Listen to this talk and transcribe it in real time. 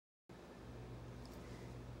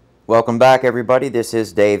Welcome back, everybody. This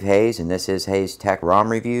is Dave Hayes, and this is Hayes Tech Rom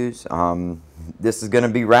Reviews. This is going to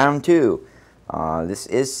be round two. This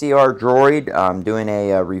is CR Droid. I'm doing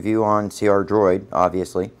a review on CR Droid,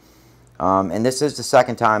 obviously. And this is the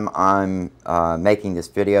second time I'm making this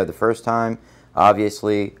video. The first time,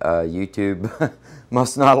 obviously, YouTube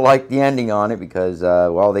must not like the ending on it because,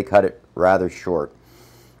 well, they cut it rather short.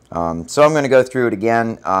 So I'm going to go through it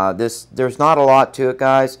again. There's not a lot to it,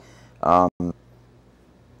 guys.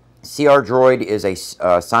 CR Droid is a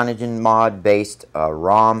Cyanogen mod based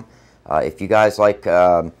ROM. If you guys like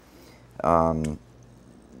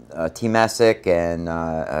T-Messic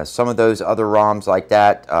and some of those other ROMs like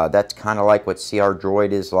that, that's kind of like what CR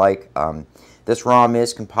Droid is like. This ROM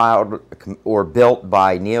is compiled or built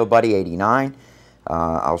by Neobuddy89.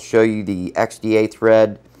 I'll show you the XDA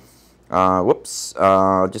thread.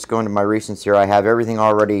 Just go into my recents here. I have everything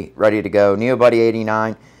already ready to go.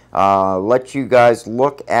 Neobuddy89. Let you guys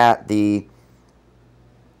look at the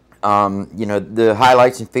the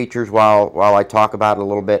highlights and features while I talk about it a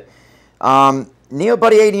little bit.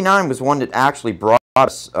 Neobuddy89 was one that actually brought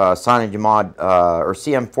us Cyanogen mod or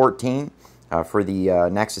CM14 for the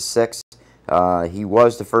Nexus 6. He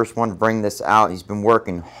was the first one to bring this out. He's been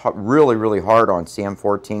working really hard on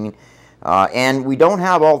CM14, and we don't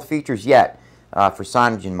have all the features yet for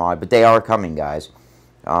Cyanogen mod, but they are coming, guys.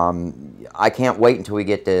 I can't wait until we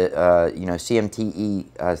get to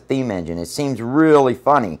CMTE theme engine. It seems really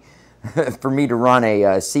funny for me to run a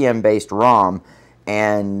CM based ROM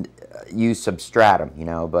and use Substratum,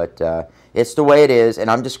 but it's the way it is,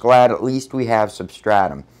 and I'm just glad at least we have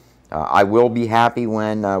Substratum. I will be happy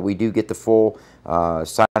when we do get the full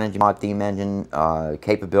Cyanogen mod theme engine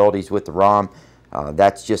capabilities with the ROM.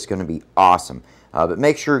 That's just going to be awesome. But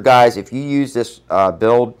make sure, guys, if you use this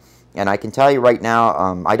build, and I can tell you right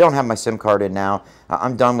now, I don't have my SIM card in now.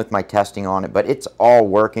 I'm done with my testing on it, but it's all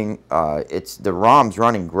working. The ROM's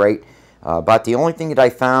running great. But the only thing that I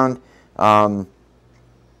found that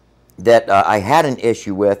I had an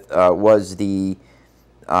issue with was the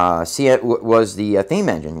theme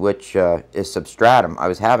engine, which is Substratum. I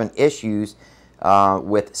was having issues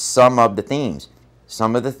with some of the themes.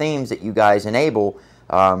 Some of the themes that you guys enable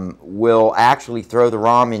will actually throw the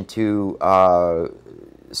ROM into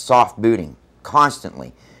soft booting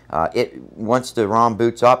constantly. Once the ROM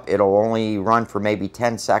boots up, it'll only run for maybe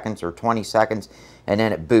 10 seconds or 20 seconds, and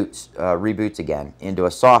then it reboots again into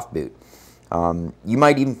a soft boot. You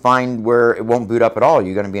might even find where it won't boot up at all.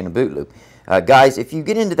 You're going to be in a boot loop. Guys, if you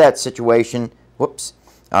get into that situation,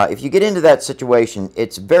 if you get into that situation,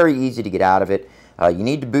 it's very easy to get out of it. You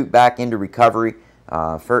need to boot back into recovery.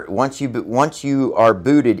 Once you are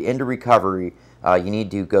booted into recovery, you need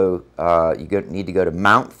to go to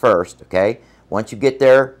mount first, okay? Once you get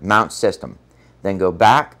there, mount system. Then go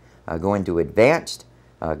back, go into advanced,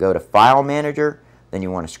 go to file manager, then you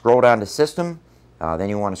want to scroll down to system, then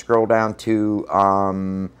you want to scroll down to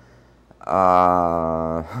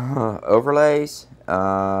overlays.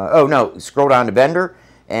 Scroll down to vendor,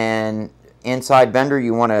 and inside vendor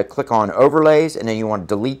you want to click on overlays, and then you want to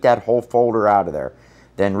delete that whole folder out of there.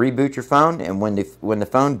 Then reboot your phone, and when the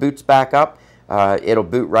phone boots back up, it'll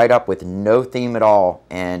boot right up with no theme at all,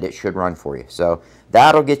 and it should run for you. So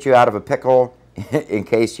that'll get you out of a pickle in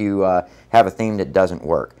case you have a theme that doesn't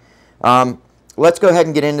work. Let's go ahead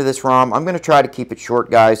and get into this ROM. I'm going to try to keep it short,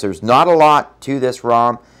 guys. There's not a lot to this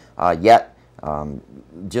ROM yet.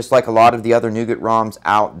 Just like a lot of the other NuGet ROMs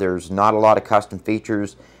out, there's not a lot of custom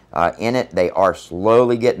features in it. They are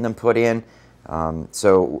slowly getting them put in.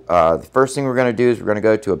 The first thing we're going to do is we're going to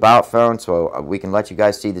go to About Phone so we can let you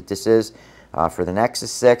guys see that this is for the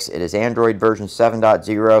Nexus 6. It is Android version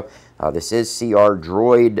 7.0. This is CR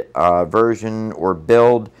Droid version or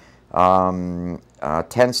build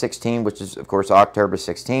 10.16, which is, of course, October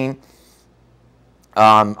 16.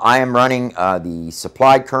 I am running the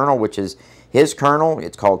supplied kernel, which is his kernel.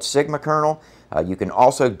 It's called Sigma kernel. You can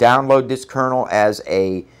also download this kernel as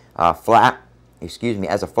a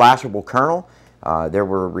flashable kernel. There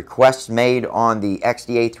were requests made on the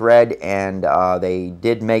XDA thread, and they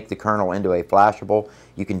did make the kernel into a flashable.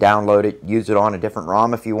 You can download it, use it on a different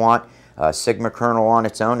ROM if you want. Sigma kernel on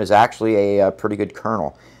its own is actually a pretty good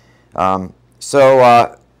kernel. That's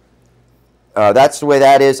the way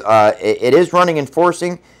that is. It is running and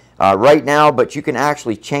forcing right now, but you can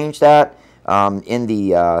actually change that in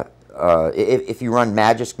the if you run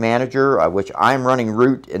Magisk Manager, which I'm running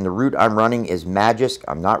root, and the root I'm running is Magisk.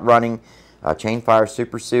 I'm not running Chainfire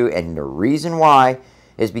SuperSU, and the reason why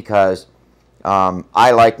is because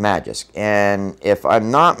I like Magisk. And if I'm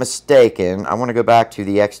not mistaken, I want to go back to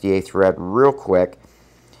the XDA thread real quick.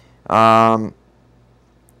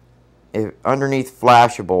 underneath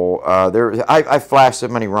flashable, I flashed so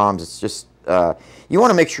many ROMs. It's just you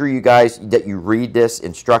want to make sure you guys that you read this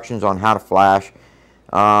instructions on how to flash.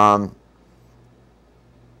 All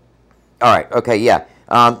right. Okay. Yeah.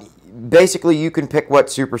 Basically, you can pick what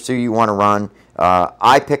SuperSU you want to run.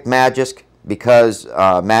 I picked Magisk because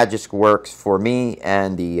Magisk works for me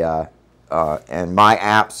and the and my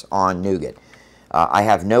apps on Nougat. I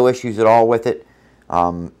have no issues at all with it.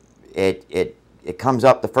 It comes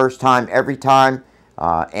up the first time every time,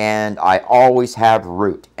 and I always have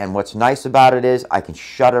root. And what's nice about it is I can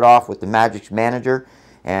shut it off with the Magisk Manager.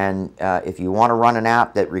 And if you want to run an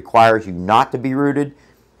app that requires you not to be rooted,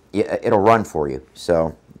 it'll run for you.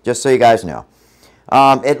 So just so you guys know.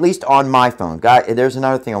 At least on my phone. Guys, there's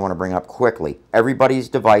another thing I want to bring up quickly. Everybody's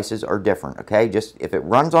devices are different, okay? Just if it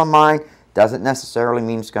runs on mine, doesn't necessarily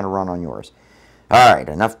mean it's going to run on yours. All right,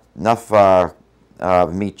 enough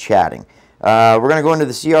of me chatting. We're going to go into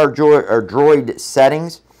the CR Droid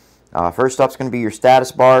settings. First up is going to be your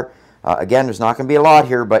status bar. Again, there's not going to be a lot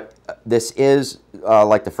here, but this is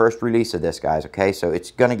like the first release of this, guys, okay? So it's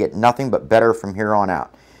going to get nothing but better from here on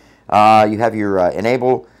out. You have your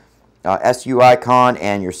enable SU icon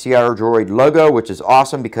and your CR Droid logo, which is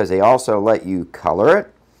awesome because they also let you color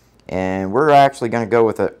it. And we're actually going to go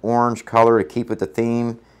with an orange color to keep with the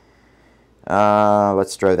theme.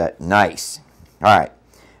 Let's throw that. Nice. All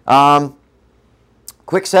right.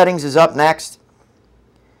 Quick settings is up next.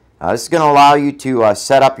 This is going to allow you to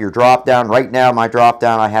set up your drop down. Right now, my drop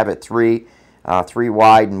down, I have it 3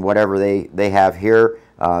 wide and whatever they have here.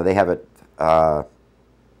 They have it, I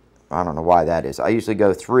don't know why that is. I usually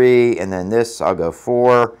go 3, and then this, I'll go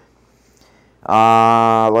 4.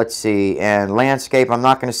 Let's see. And landscape, I'm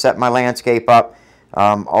not going to set my landscape up,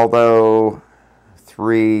 although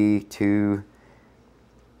 3, 2.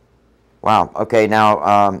 Wow. Okay,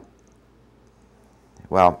 now,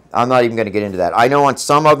 well, I'm not even going to get into that. I know on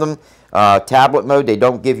some of them, tablet mode, they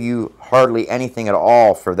don't give you hardly anything at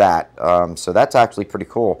all for that. So that's actually pretty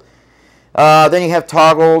cool. Then you have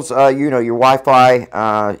toggles, you know, your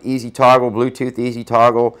Wi-Fi, easy toggle, Bluetooth, easy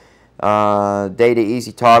toggle, data,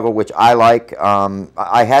 easy toggle, which I like.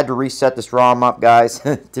 I had to reset this ROM up, guys,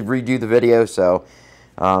 to redo the video. So,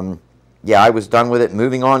 yeah, I was done with it.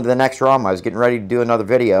 Moving on to the next ROM, I was getting ready to do another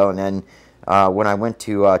video. And then when I went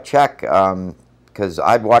to check, because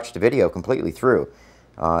I'd watched the video completely through.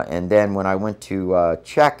 And then when I went to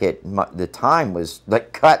check it, the time was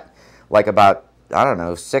like cut like about, I don't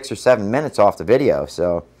know, 6 or 7 minutes off the video.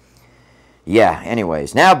 So, yeah,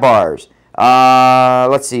 anyways, nav bars.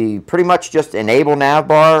 Let's see, pretty much just enable nav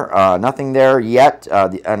bar. Nothing there yet.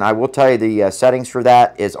 And I will tell you the settings for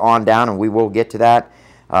that is on down, and we will get to that.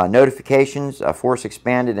 Notifications, force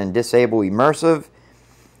expanded and disable immersive.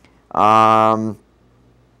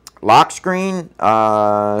 Lock screen,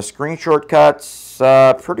 screen shortcuts,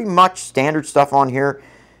 pretty much standard stuff on here.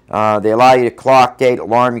 They allow you to clock, date,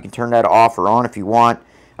 alarm. You can turn that off or on if you want.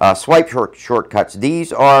 Swipe shortcuts.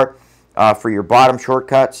 These are for your bottom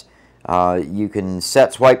shortcuts. You can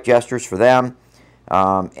set swipe gestures for them.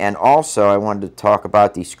 And also, I wanted to talk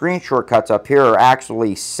about the screen shortcuts up here are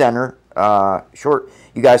actually center.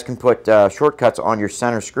 You guys can put shortcuts on your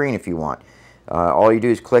center screen if you want. All you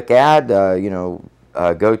do is click add, you know,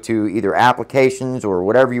 go to either applications or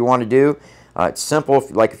whatever you want to do. It's simple.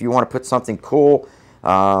 Like if you want to put something cool,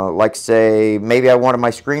 like say maybe I wanted my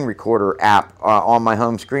screen recorder app on my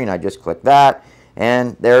home screen. I just click that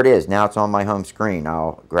and there it is. Now it's on my home screen.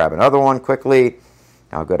 I'll grab another one quickly.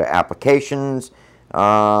 I'll go to applications.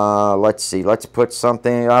 Let's see. Let's put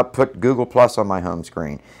something. I'll put Google Plus on my home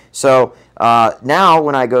screen. So now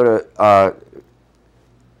when I go to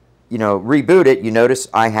you know, reboot it, you notice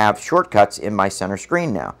I have shortcuts in my center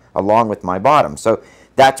screen now, along with my bottom. So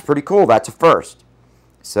that's pretty cool. That's a first.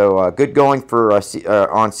 So good going for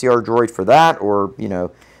on CR Droid for that, or you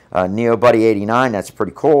know, Neobuddy89. That's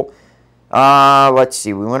pretty cool. Let's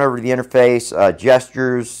see. We went over to the interface,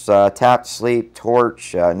 gestures, tap to sleep,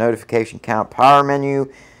 torch, notification count, power menu.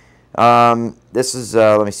 This is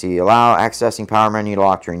let me see. Allow accessing power menu to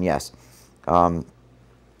lock screen. Yes.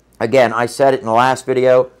 Again, I said it in the last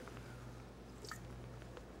video.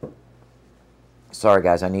 Sorry,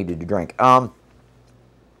 guys, I needed a drink.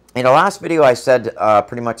 In the last video, I said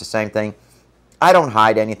pretty much the same thing. I don't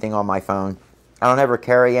hide anything on my phone. I don't ever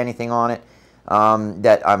carry anything on it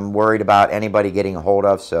that I'm worried about anybody getting a hold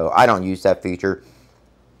of, so I don't use that feature.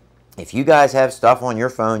 If you guys have stuff on your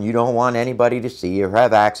phone you don't want anybody to see or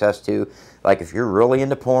have access to, like if you're really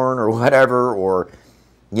into porn or whatever, or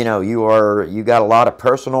you know, you got a lot of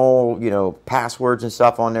personal, you know, passwords and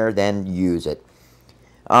stuff on there, then use it.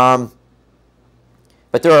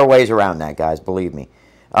 But there are ways around that, guys, believe me.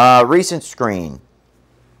 Recent screen.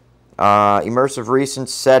 Immersive recent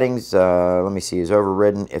settings, let me see, is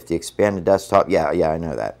overridden if the expanded desktop. Yeah, I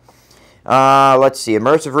know that. Let's see,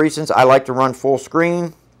 immersive recents, I like to run full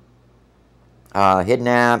screen. Hidden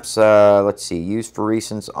apps, let's see, used for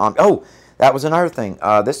recents. Oh, that was another thing.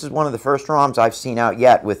 This is one of the first ROMs I've seen out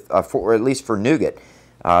yet with, or at least for Nougat,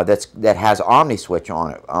 that has OmniSwitch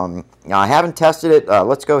on it. Now, I haven't tested it.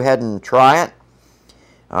 Let's go ahead and try it.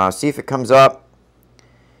 See if it comes up.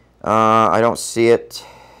 I don't see it.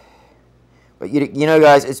 But you know,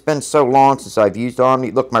 guys, it's been so long since I've used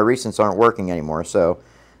Omni. Look, my recents aren't working anymore, so.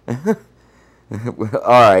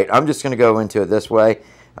 Alright, I'm just going to go into it this way.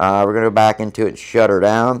 We're going to go back into it and shut her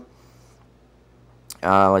down.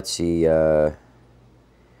 Let's see. I'm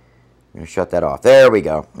going to shut that off. There we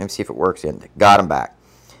go. Let me see if it works. Got him back.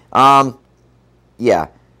 Yeah.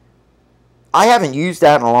 I haven't used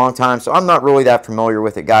that in a long time, so I'm not really that familiar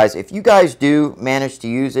with it, guys. If you guys do manage to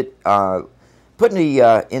use it, put in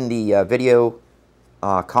the video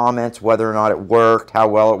comments whether or not it worked, how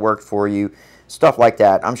well it worked for you, stuff like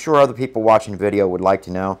that. I'm sure other people watching the video would like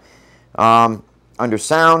to know. Under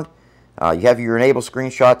sound, you have your enable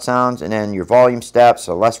screenshot sounds, and then your volume steps,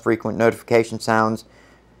 so less frequent notification sounds.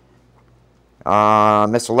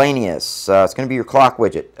 Miscellaneous, it's going to be your clock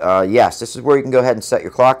widget. Yes, this is where you can go ahead and set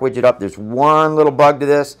your clock widget up. There's one little bug to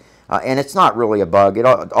this, and it's not really a bug. It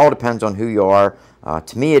all depends on who you are.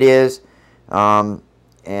 To me it is. And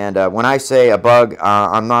when I say a bug,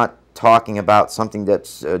 I'm not talking about something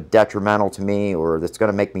that's detrimental to me or that's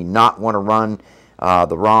going to make me not want to run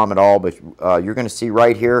the ROM at all. But you're going to see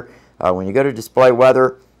right here, when you go to display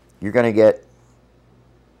weather, you're going to get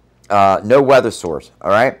no weather source.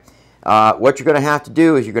 All right. What you're going to have to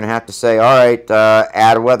do is you're going to have to say, all right,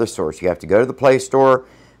 add a weather source. You have to go to the Play Store.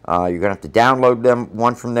 You're going to have to download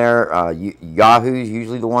one from there. Yahoo is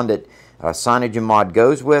usually the one that CyanogenMod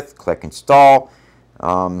goes with. Click install.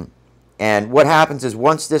 And what happens is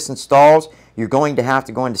once this installs, you're going to have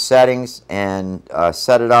to go into settings and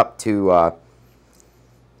set it up to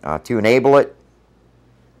enable it.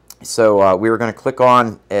 So we're going to click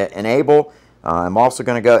on enable. I'm also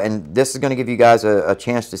going to go, and this is going to give you guys a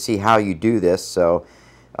chance to see how you do this. So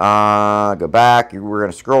go back. We're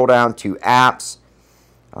going to scroll down to apps.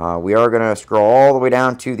 We are going to scroll all the way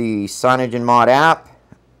down to the CyanogenMod app.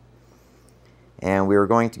 And we are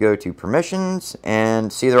going to go to permissions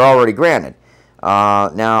and see they're already granted.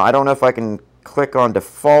 Now, I don't know if I can click on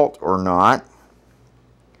default or not.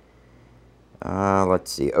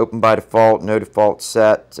 Let's see. Open by default, no default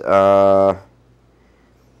set.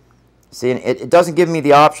 See, it doesn't give me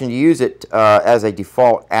the option to use it as a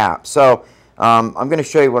default app. So I'm going to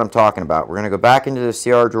show you what I'm talking about. We're going to go back into the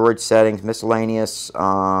CR Droid settings, miscellaneous,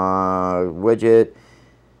 widget.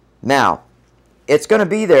 Now, it's going to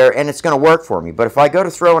be there and it's going to work for me. But if I go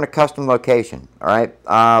to throw in a custom location, all right,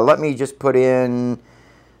 let me just put in,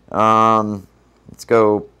 let's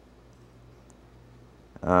go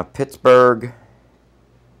Pittsburgh,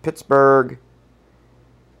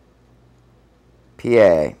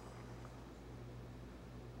 PA.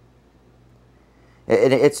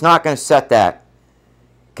 It's not going to set that.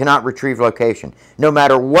 Cannot retrieve location. No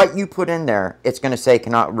matter what you put in there, it's going to say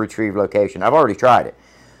cannot retrieve location. I've already tried it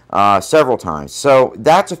several times. So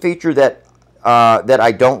that's a feature that that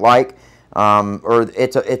I don't like, or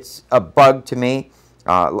it's a bug to me.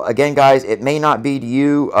 Again, guys, it may not be to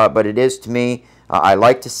you, but it is to me. I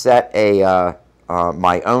like to set a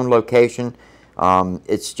my own location.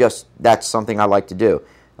 It's just that's something I like to do,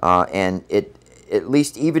 and at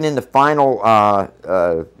least even in the final,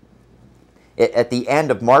 at the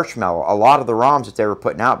end of Marshmallow, a lot of the ROMs that they were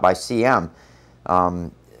putting out by CM,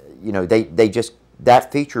 you know, they just,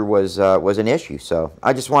 that feature was an issue. So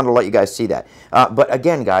I just wanted to let you guys see that. But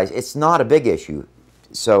again, guys, it's not a big issue.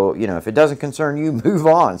 So, you know, if it doesn't concern you, move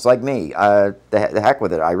on. It's like me. The heck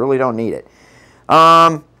with it. I really don't need it.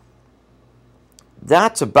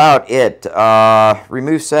 That's about it.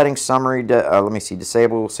 Remove settings, summary, let me see,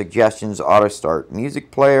 disable suggestions, auto start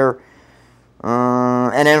music player.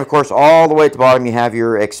 And then, of course, all the way at the bottom, you have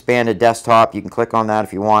your expanded desktop. You can click on that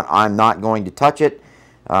if you want. I'm not going to touch it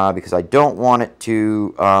because I don't want it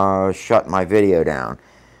to shut my video down.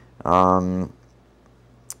 All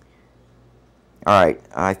right,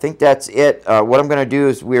 I think that's it. What I'm going to do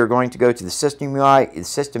is we are going to go to the System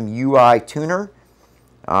UI Tuner.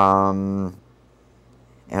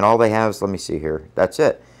 And all they have is, let me see here, that's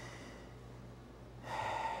it.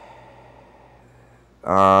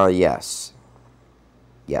 Yes.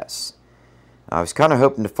 Yes. I was kind of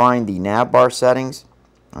hoping to find the nav bar settings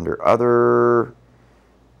under other,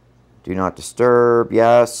 do not disturb,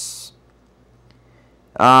 yes.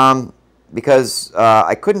 because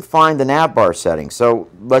I couldn't find the nav bar settings. So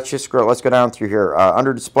let's go down through here.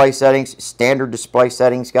 Under display settings, standard display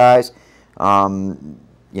settings, guys.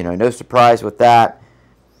 You know, no surprise with that.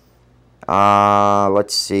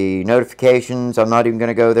 Let's see, notifications. I'm not even going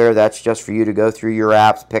to go there. That's just for you to go through your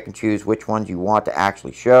apps, pick and choose which ones you want to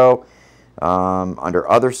actually show. Under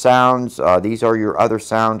other sounds, these are your other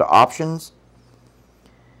sound options.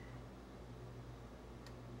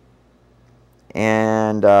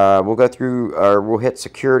 And we'll go through, or we'll hit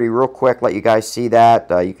security real quick, let you guys see that.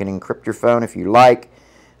 You can encrypt your phone if you like.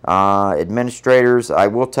 Administrators, I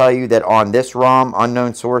will tell you that on this ROM,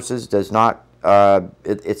 unknown sources does not,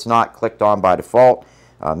 it's not clicked on by default.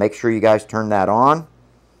 Make sure you guys turn that on.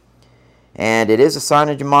 And it is a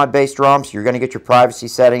Cyanogen mod based ROM, so you're going to get your privacy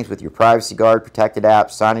settings with your privacy guard, protected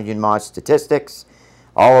apps, Cyanogen mod statistics,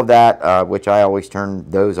 all of that, which I always turn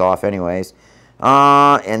those off anyways.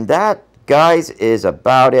 And that, guys, is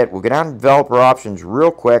about it. We'll go down to developer options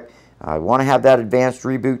real quick. I want to have that advanced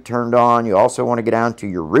reboot turned on. You also want to go down to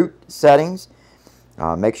your root settings.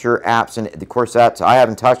 Make sure apps, and of course that's, I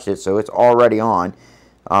haven't touched it, so it's already on.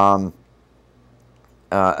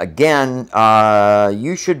 Again,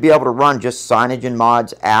 you should be able to run just Cyanogen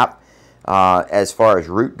Mod's app as far as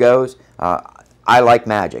root goes. I like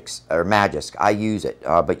Magisk. I use it,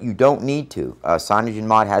 but you don't need to. Cyanogen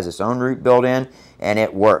Mod has its own root built in, and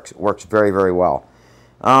it works. It works very, very well.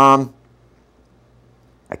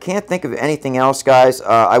 I can't think of anything else, guys.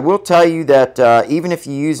 I will tell you that even if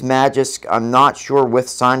you use Magisk, I'm not sure with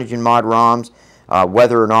Cyanogen Mod ROMs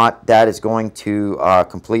whether or not that is going to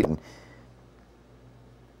complete.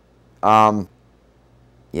 Yeah,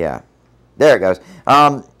 there it goes.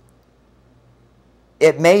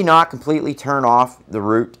 It may not completely turn off the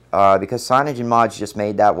root because Cyanogen Mod's just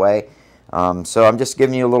made that way. So I'm just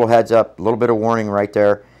giving you a little heads up, a little bit of warning right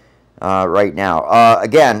there, right now.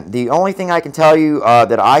 Again, the only thing I can tell you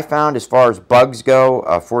that I found as far as bugs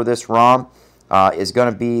go for this ROM is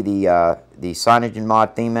going to be the Cyanogen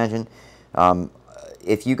Mod theme engine.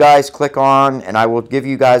 If you guys click on, and I will give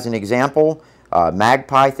you guys an example,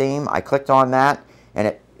 Magpie theme, I clicked on that,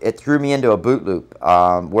 and it threw me into a boot loop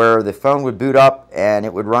where the phone would boot up and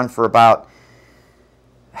it would run for about,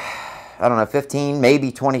 I don't know, 15,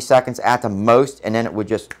 maybe 20 seconds at the most, and then it would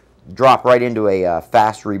just drop right into a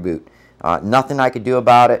fast reboot. Nothing I could do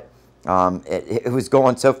about it. It was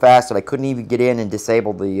going so fast that I couldn't even get in and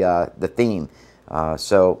disable the theme.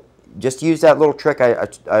 So just use that little trick.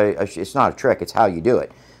 It's not a trick, it's how you do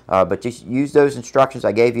it. But just use those instructions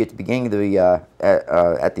I gave you at the beginning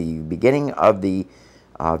of the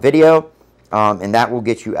video, and that will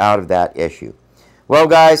get you out of that issue. Well,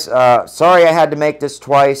 guys, sorry I had to make this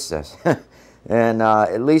twice, and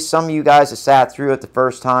at least some of you guys have sat through it the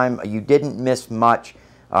first time. You didn't miss much.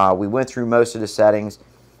 We went through most of the settings,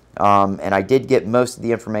 and I did get most of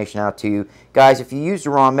the information out to you. Guys, if you use the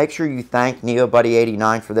ROM, make sure you thank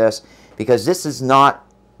Neobuddy89 for this, because this is not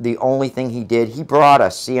the only thing he did. He brought a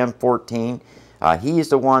CM14. He is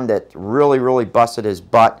the one that really, really busted his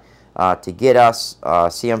butt to get us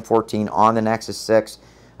CM14 on the Nexus 6.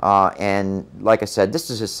 And like I said, this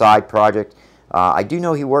is his side project. I do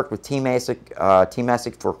know he worked with Team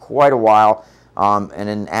ASIC for quite a while. And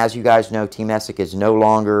then, as you guys know, Team ASIC is no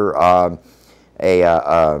longer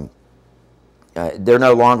they're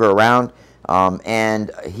no longer around. And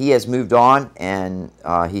he has moved on, and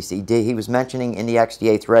he was mentioning in the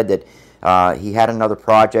XDA thread that he had another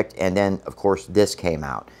project, and then of course this came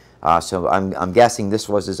out. So I'm guessing this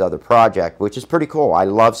was his other project, which is pretty cool. I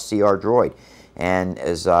love CR Droid, and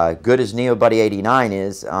as good as Neobuddy89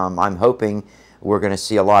 is, I'm hoping we're going to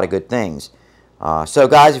see a lot of good things. So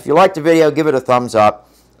guys, if you liked the video, give it a thumbs up.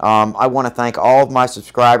 I want to thank all of my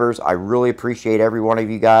subscribers. I really appreciate every one of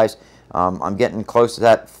you guys. I'm getting close to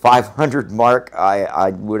that 500 mark. I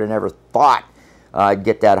would have never thought I'd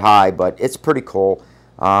get that high, but it's pretty cool.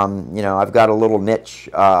 You know, I've got a little niche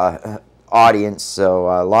audience, so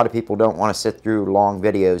a lot of people don't want to sit through long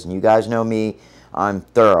videos, and you guys know me. I'm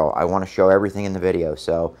thorough. I want to show everything in the video,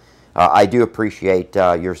 so I do appreciate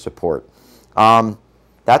your support.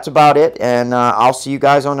 That's about it, and I'll see you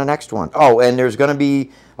guys on the next one. Oh, and there's going to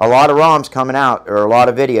be a lot of ROMs coming out, or a lot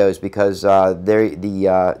of videos, because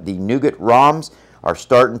the Nougat ROMs are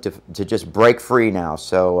starting to just break free now.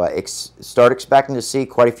 So start expecting to see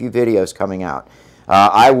quite a few videos coming out.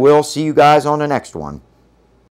 I will see you guys on the next one.